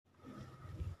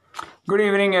Good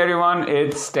evening, everyone.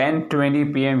 It's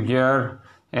 10:20 p.m. here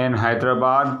in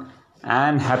Hyderabad,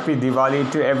 and happy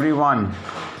Diwali to everyone.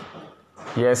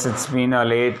 Yes, it's been a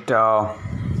late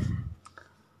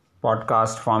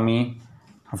podcast for me.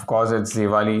 Of course, it's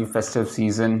Diwali festive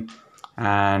season,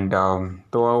 and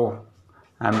though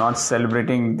I'm not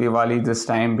celebrating Diwali this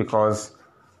time because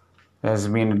there's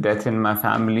been a death in my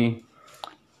family,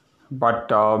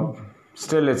 but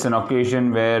still, it's an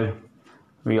occasion where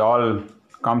we all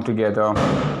come together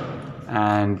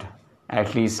and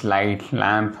at least light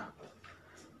lamp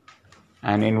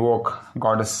and invoke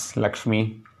Goddess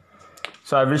Lakshmi.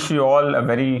 So I wish you all a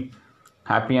very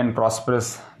happy and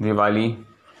prosperous Diwali.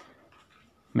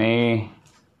 May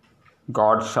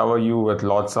God shower you with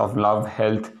lots of love,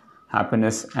 health,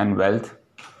 happiness and wealth.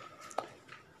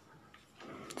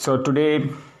 So today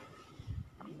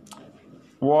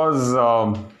was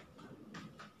a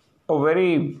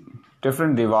very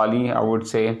different Diwali, I would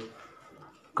say,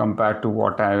 compared to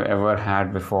what I've ever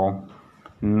had before.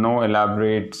 No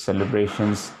elaborate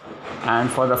celebrations, and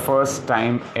for the first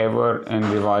time ever in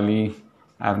Diwali,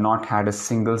 I have not had a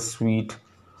single sweet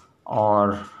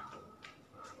or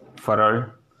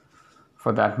faral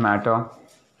for that matter.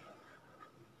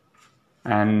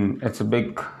 And it's a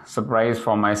big surprise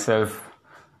for myself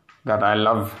that I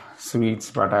love sweets,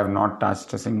 but I have not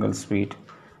touched a single sweet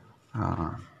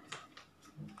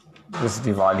this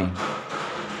Diwali.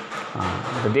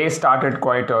 The day started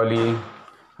quite early.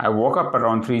 I woke up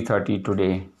around 3:30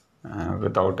 today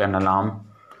without an alarm.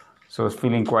 So I was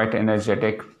feeling quite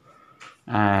energetic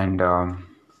and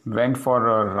went for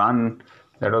a run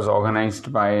that was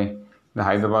organized by the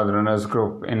Hyderabad Runners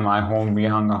Group in my home,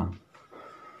 Vihanga.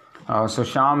 So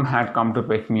Sham had come to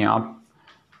pick me up,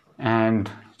 and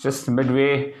just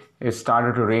midway it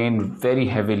started to rain very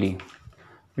heavily.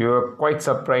 We were quite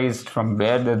surprised from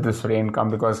where did this rain come,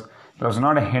 because there was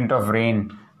not a hint of rain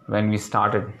when we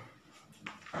started.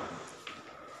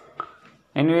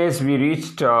 Anyways, we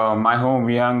reached my home,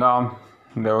 Vihanga.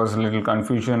 There was a little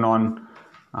confusion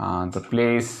on the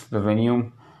place, the venue,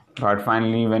 but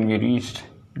finally when we reached,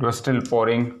 it was still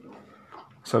pouring.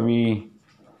 So we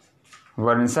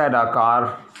were inside our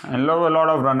car, and there were a lot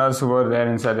of runners who were there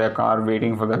inside their car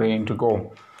waiting for the rain to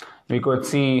go. We could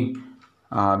see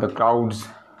the clouds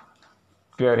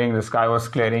clearing, the sky was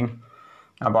clearing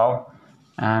above,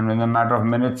 and in a matter of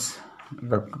minutes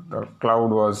the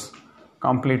cloud was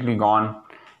completely gone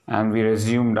and we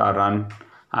resumed our run.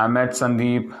 I met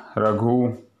Sandeep,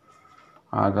 Raghu,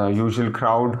 the usual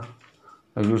crowd,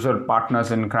 the usual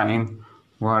partners in crime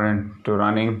who are into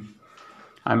running.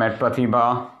 I met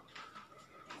Pratibha,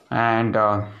 and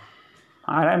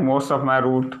I ran most of my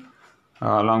route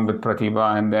along with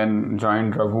Pratibha, and then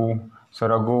joined Raghu. So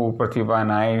Raghu, Pratibha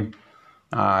and I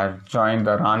joined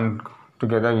the run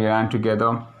together. We ran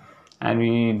together and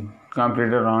we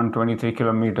completed around 23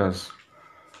 kilometers.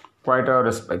 Quite a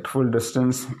respectful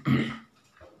distance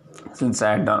since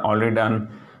I had already done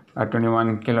a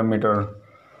 21 kilometer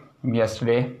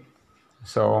yesterday.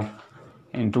 So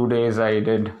in 2 days I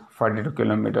did 42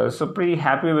 kilometers. So pretty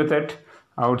happy with it,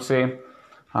 I would say.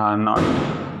 Not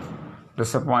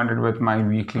disappointed with my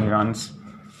weekly runs.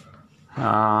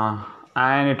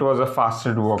 And it was a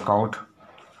fasted workout.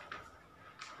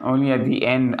 Only at the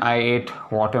end I ate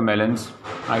watermelons.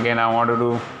 Again, I wanted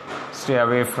to stay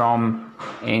away from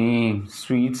any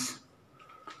sweets,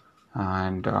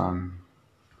 and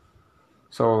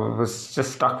so I was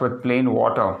just stuck with plain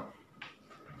water,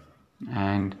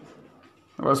 and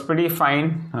it was pretty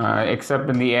fine, except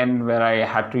in the end where I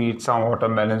had to eat some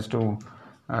watermelons to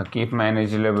keep my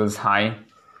energy levels high.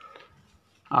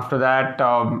 After that,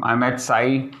 I met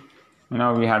Sai.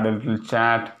 We had a little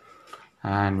chat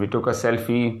and we took a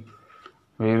selfie.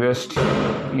 We wished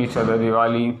each other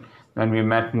Diwali. Then we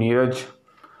met Neeraj.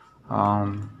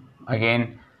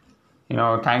 Again,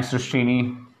 thanks to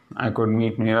Srini, I could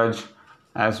meet Neeraj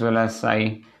as well as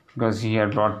Sai, because he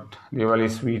had brought Diwali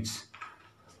sweets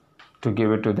to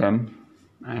give it to them.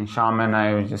 And Sham and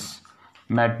I just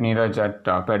met Neeraj at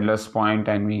Peddler's Point,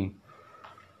 and we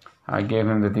gave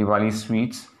him the Diwali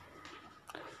sweets.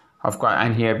 Of course,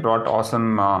 and he had brought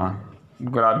awesome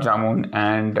gulab jamun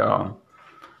and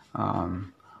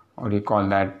what do you call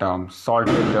that?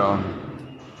 Salted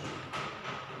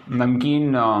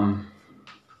namkeen.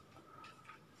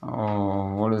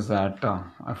 What is that?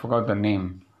 I forgot the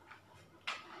name.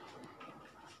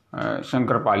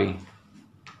 Shankarpali.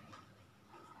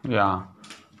 Yeah.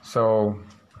 So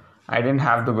I didn't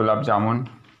have the gulab jamun.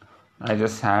 I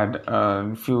just had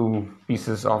a few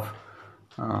pieces of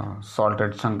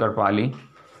salted Shankarpali.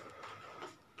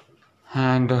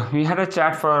 And we had a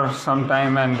chat for some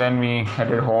time, and then we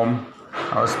headed home.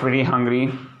 I was pretty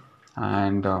hungry,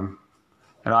 and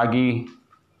ragi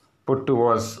puttu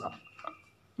was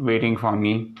waiting for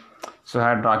me. So I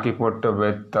had ragi puttu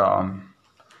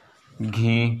with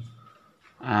ghee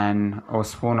and a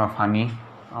spoon of honey,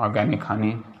 organic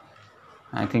honey.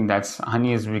 I think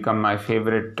honey has become my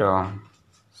favorite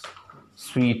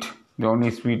sweet. The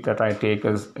only sweet that I take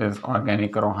is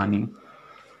organic raw honey.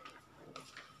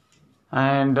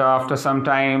 And after some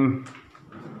time,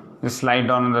 just lied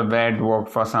down on the bed,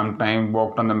 worked for some time,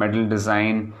 worked on the medal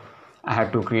design. I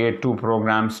had to create 2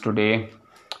 programs today.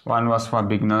 One was for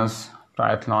beginners,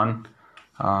 triathlon,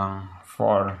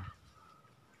 for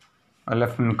a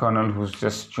lieutenant colonel who's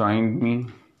just joined me,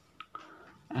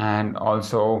 and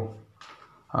also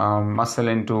muscle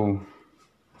into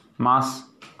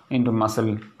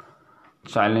muscle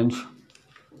challenge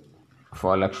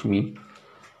for Lakshmi.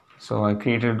 So I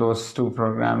created those 2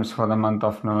 programs for the month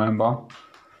of November,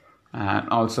 and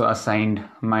also assigned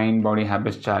Mind Body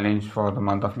Habits Challenge for the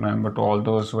month of November to all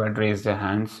those who had raised their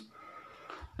hands,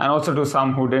 and also to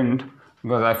some who didn't,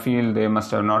 because I feel they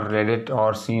must have not read it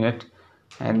or seen it,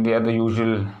 and they are the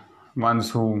usual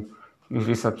ones who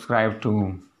usually subscribe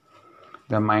to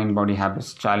the Mind Body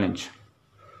Habits Challenge.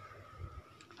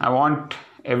 I want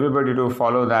everybody to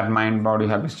follow that Mind Body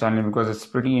Habits Challenge because it's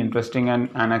pretty interesting,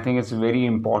 and I think it's very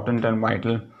important and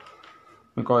vital,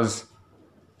 because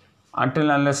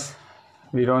unless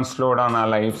we don't slow down our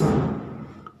lives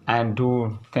and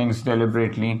do things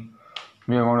deliberately,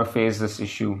 we are going to face this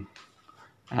issue,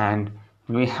 and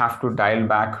we have to dial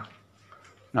back,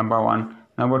 number 1.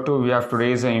 Number 2, we have to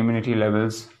raise our immunity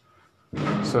levels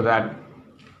so that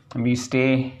we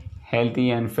stay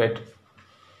healthy and fit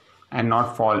and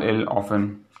not fall ill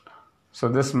often. So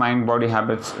this Mind Body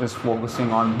Habits is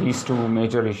focusing on these 2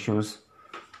 major issues,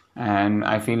 and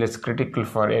I feel it's critical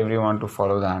for everyone to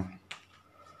follow that.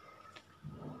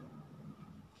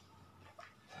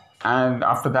 And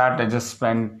after that, I just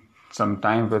spent some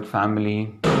time with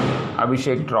family.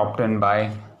 Abhishek dropped in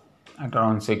by at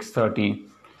around 6:30,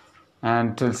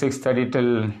 and till 6:30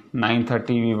 till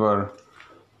 9:30 we were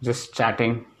just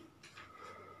chatting.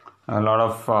 A lot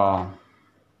of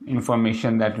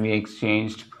information that we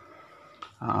exchanged.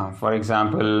 For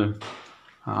example,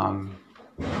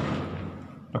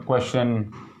 the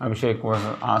question Abhishek was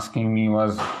asking me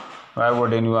was, why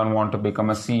would anyone want to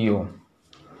become a CEO?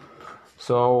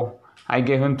 So I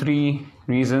gave him 3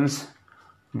 reasons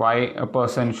why a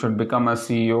person should become a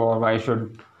CEO, or why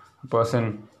should a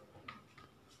person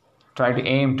try to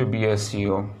aim to be a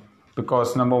CEO.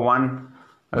 Because number 1,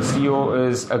 a CEO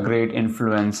is a great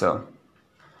influencer.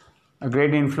 A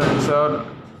great influencer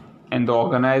in the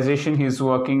organization he's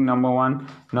working, number 1.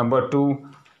 Number 2,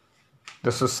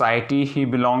 the society he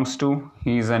belongs to.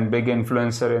 He's a big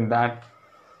influencer in that.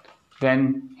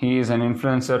 Then he is an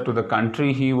influencer to the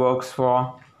country he works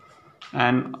for.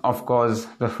 And of course,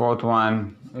 the 4th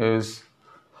one is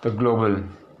the global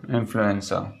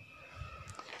influencer.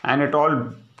 And it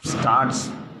all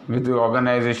starts with the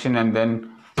organization and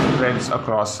then spreads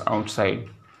across outside.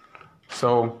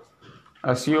 So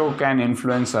a CEO can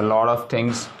influence a lot of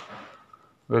things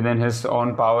within his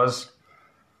own powers,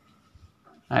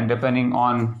 and depending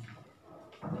on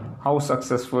how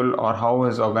successful or how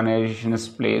his organization is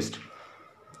placed,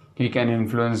 he can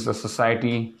influence the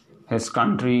society, his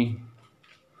country,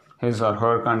 his or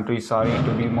her country,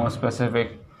 to be more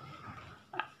specific,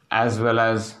 as well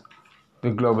as the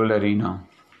global arena.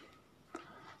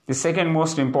 The second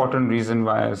most important reason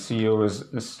why a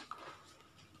CEO's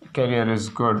career is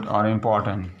good or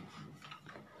important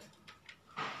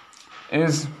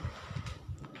is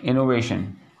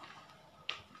innovation.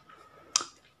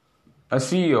 A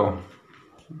CEO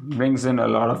brings in a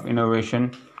lot of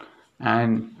innovation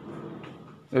and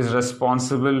is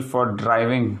responsible for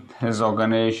driving his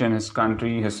organization, his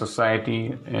country, his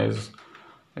society,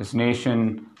 his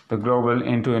nation, the global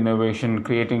into innovation,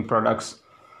 creating products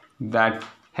that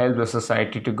help the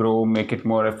society to grow, make it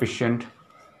more efficient.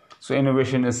 So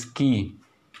innovation is key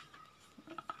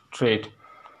trait,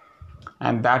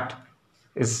 and that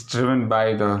is driven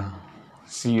by the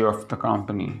CEO of the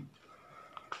company.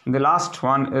 And the last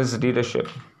one is leadership.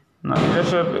 Now,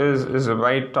 leadership is a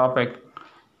wide topic,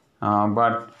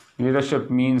 but leadership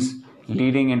means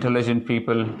leading intelligent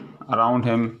people around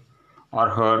him or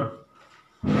her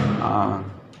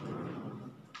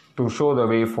to show the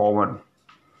way forward.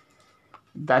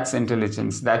 That's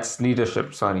intelligence. That's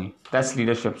leadership. That's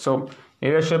leadership. So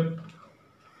leadership,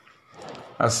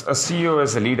 as a CEO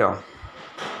is a leader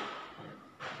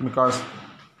because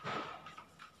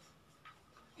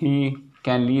he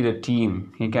can lead a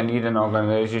team, he can lead an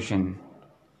organization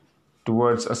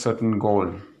towards a certain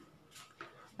goal.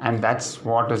 And that's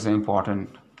what is important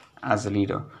as a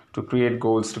leader, to create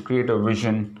goals, to create a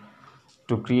vision,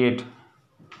 to create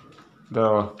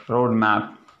the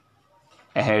roadmap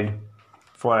ahead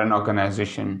for an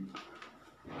organization.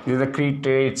 These are the key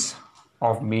traits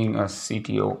of being a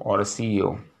CTO or a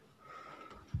CEO.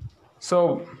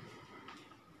 So,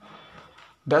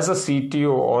 does a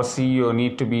CTO or CEO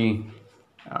need to be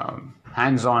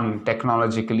hands-on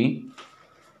technologically?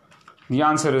 The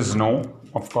answer is no,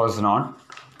 of course not.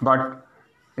 But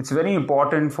it's very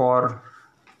important for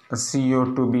a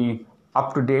CEO to be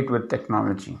up to date with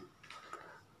technology.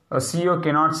 A CEO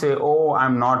cannot say, oh,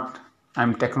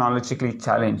 I'm technologically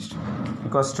challenged.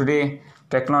 Because today,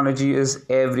 technology is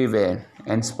everywhere,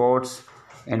 in sports,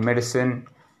 in medicine,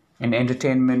 in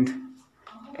entertainment,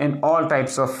 in all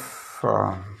types of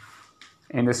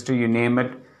industry, you name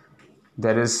it,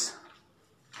 there is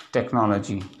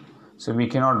technology. So we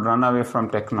cannot run away from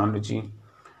technology.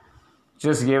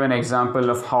 Just gave an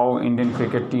example of how Indian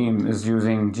cricket team is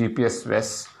using GPS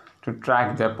vests to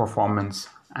track their performance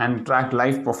and track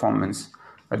live performance,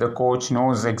 where the coach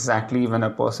knows exactly when a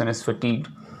person is fatigued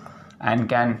and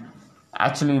can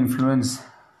actually influence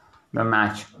the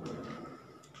match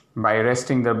by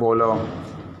resting the bowler.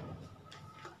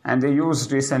 And they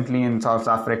used recently in South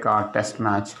Africa a test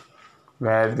match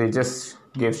where they just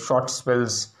gave short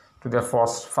spells to their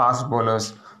fast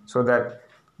bowlers so that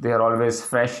they are always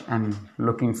fresh and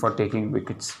looking for taking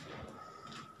wickets.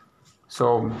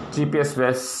 So GPS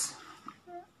vests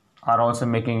are also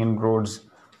making inroads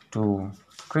to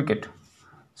cricket.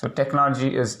 So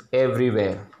technology is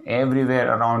everywhere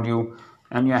around you,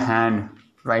 and your hand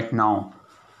right now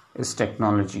is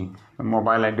technology. A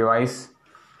mobile device,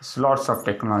 there's lots of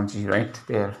technology right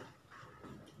there.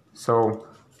 So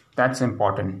that's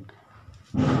important.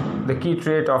 The key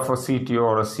trait of a CTO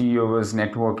or a CEO is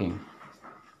networking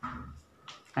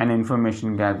and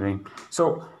information gathering.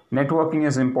 So networking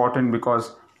is important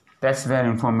because that's where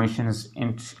information is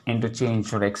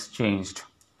interchanged or exchanged.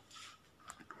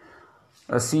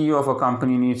 A CEO of a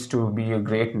company needs to be a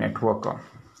great networker,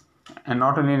 and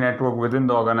not only network within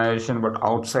the organization but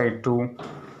outside too,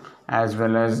 as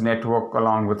well as network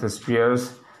along with his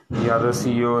peers, the other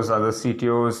CEOs, other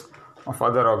CTOs of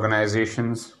other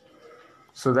organizations,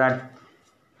 so that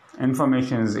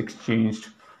information is exchanged,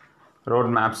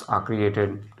 roadmaps are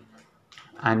created,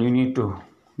 and you need to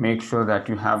make sure that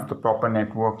you have the proper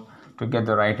network to get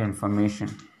the right information.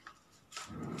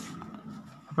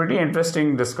 A pretty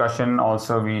interesting discussion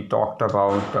also, we talked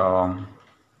about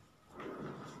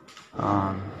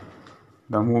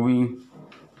the movie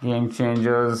Game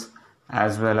Changers,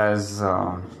 as well as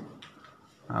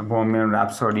Bohemian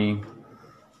Rhapsody,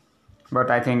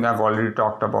 but I think I've already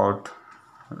talked about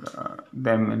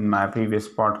them in my previous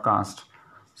podcast,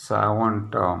 so I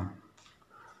won't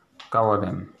cover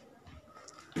them.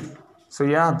 So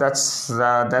yeah,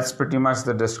 that's pretty much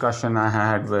the discussion I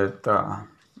had with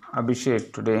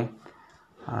Abhishek today.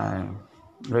 I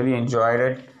really enjoyed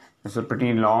it. It's a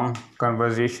pretty long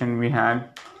conversation we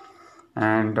had,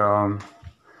 and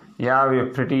yeah, we're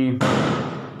pretty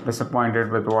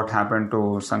disappointed with what happened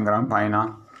to Sangram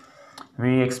Paina.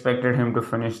 We expected him to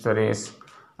finish the race.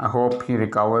 I hope he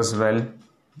recovers well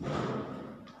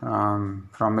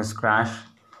from his crash,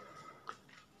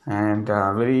 and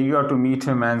very eager to meet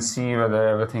him and see whether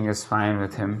everything is fine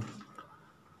with him.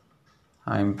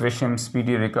 I wish him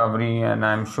speedy recovery, and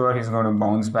I'm sure he's going to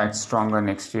bounce back stronger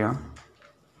next year.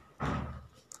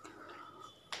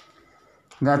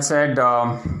 That said,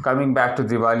 coming back to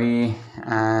Diwali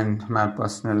and my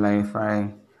personal life,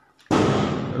 I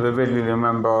vividly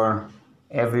remember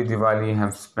every Diwali I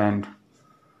have spent.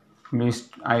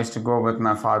 I used to go with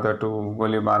my father to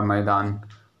Golibar Maidan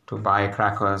to buy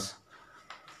crackers.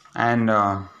 And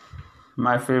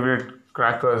my favorite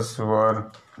crackers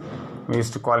were, we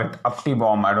used to call it Apti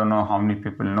Bomb. I don't know how many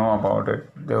people know about it.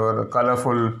 They were the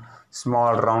colorful,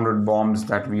 small, rounded bombs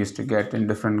that we used to get in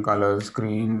different colors,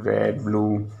 green, red,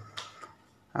 blue.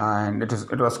 And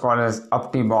it was called as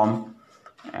Apti Bomb.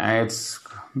 It's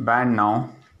banned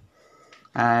now.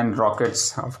 And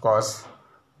rockets, of course.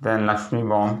 Then Lakshmi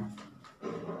Bomb.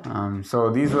 So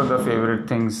these were the favorite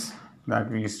things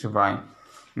that we used to buy.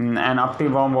 And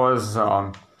Apti Bomb was,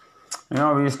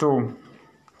 we used to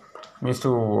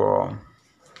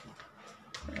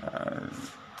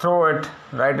throw it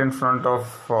right in front of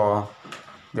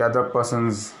the other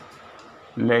person's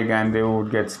leg, and they would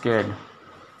get scared.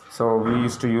 So we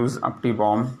used to use Apti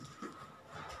Bomb.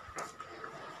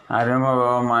 I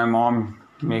remember my mom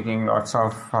making lots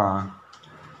of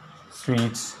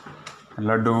sweets,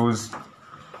 laddus,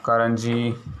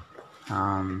 karanji,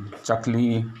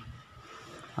 chakli,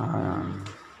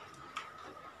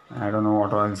 I don't know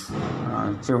what else,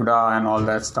 chivda and all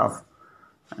that stuff.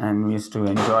 And we used to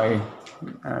enjoy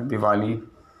Diwali.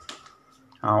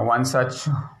 One such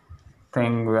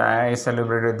thing where I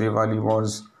celebrated Diwali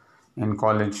was in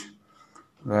college,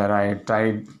 where I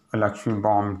tied a Lakshmi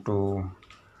bomb to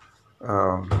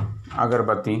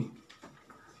agarbatti,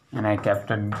 and I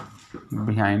kept it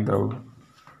behind the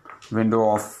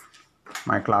window of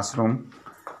my classroom,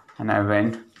 and I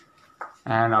went,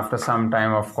 and after some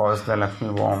time, of course, the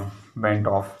Lakshmi bomb went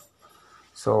off.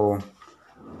 So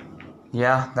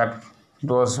yeah,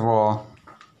 those were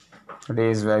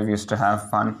days where we used to have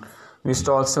fun. We used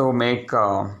to also make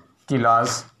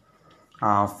kilas,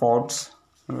 forts.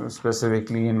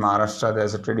 Specifically in Maharashtra,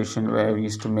 there's a tradition where we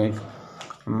used to make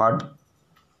mud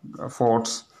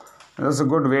forts. It was a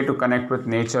good way to connect with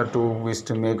nature too. We used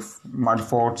to make mud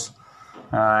forts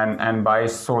and buy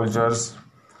soldiers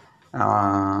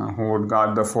who would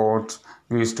guard the forts.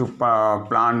 We used to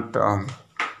plant.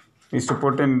 We used to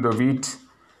put in the wheat,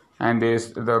 and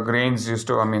the grains used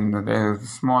to. The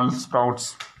small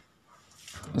sprouts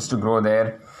used to grow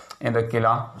there in the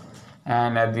killa.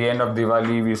 And at the end of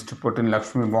Diwali, we used to put in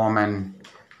Lakshmi bomb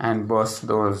and burst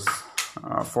those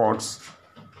forts.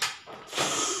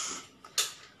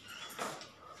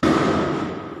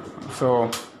 So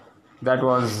that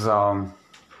was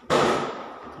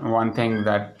one thing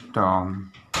that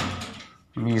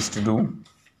we used to do.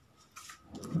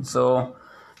 So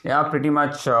yeah, pretty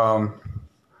much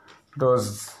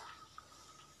this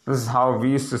is how we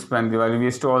used to spend Diwali. We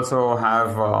used to also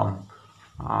have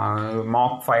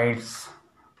mock fights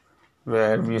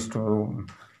where we used to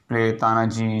play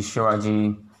Tanaji,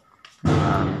 Shivaji.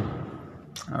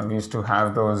 We used to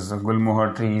have those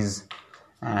gulmohar trees,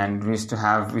 and we used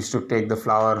to take the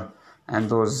flower, and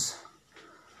those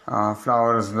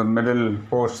flowers, the middle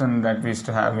portion that we used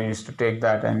to have, we used to take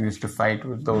that and we used to fight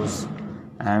with those.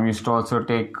 And we used to also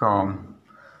take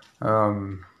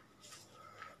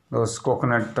those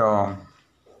coconut,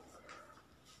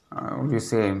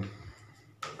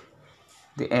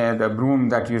 the broom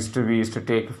that we used to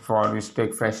take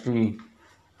freshly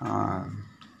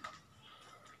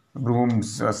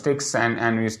brooms, sticks,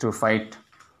 and we used to fight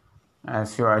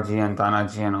Shivaji and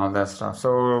Tanaji and all that stuff.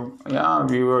 So yeah,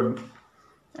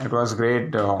 it was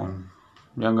great.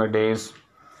 Younger days,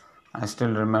 I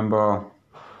still remember,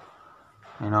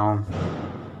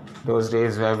 those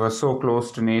days where we were so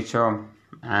close to nature,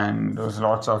 and there was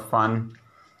lots of fun.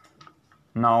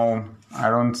 Now I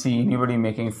don't see anybody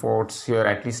making forts here,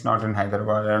 at least not in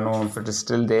Hyderabad. I don't know if it is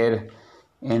still there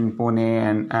in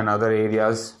Pune and other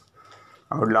areas.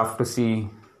 I would love to see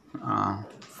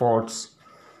forts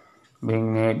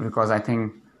being made, because I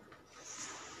think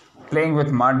playing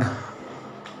with mud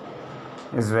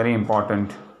is very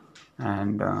important,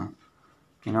 and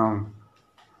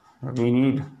we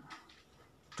need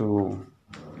to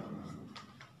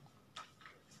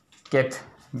get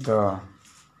the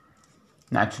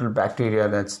natural bacteria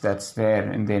that's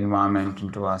there in the environment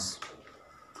into us.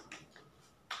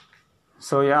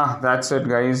 So yeah, that's it,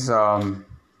 guys.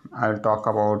 I'll talk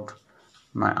about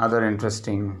my other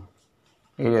interesting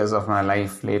areas of my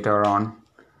life later on.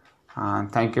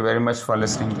 Thank you very much for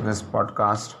listening to this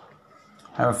podcast.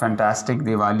 Have a fantastic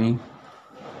Diwali.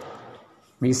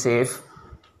 Be safe,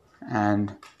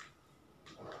 and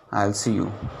I'll see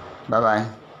you. Bye-bye.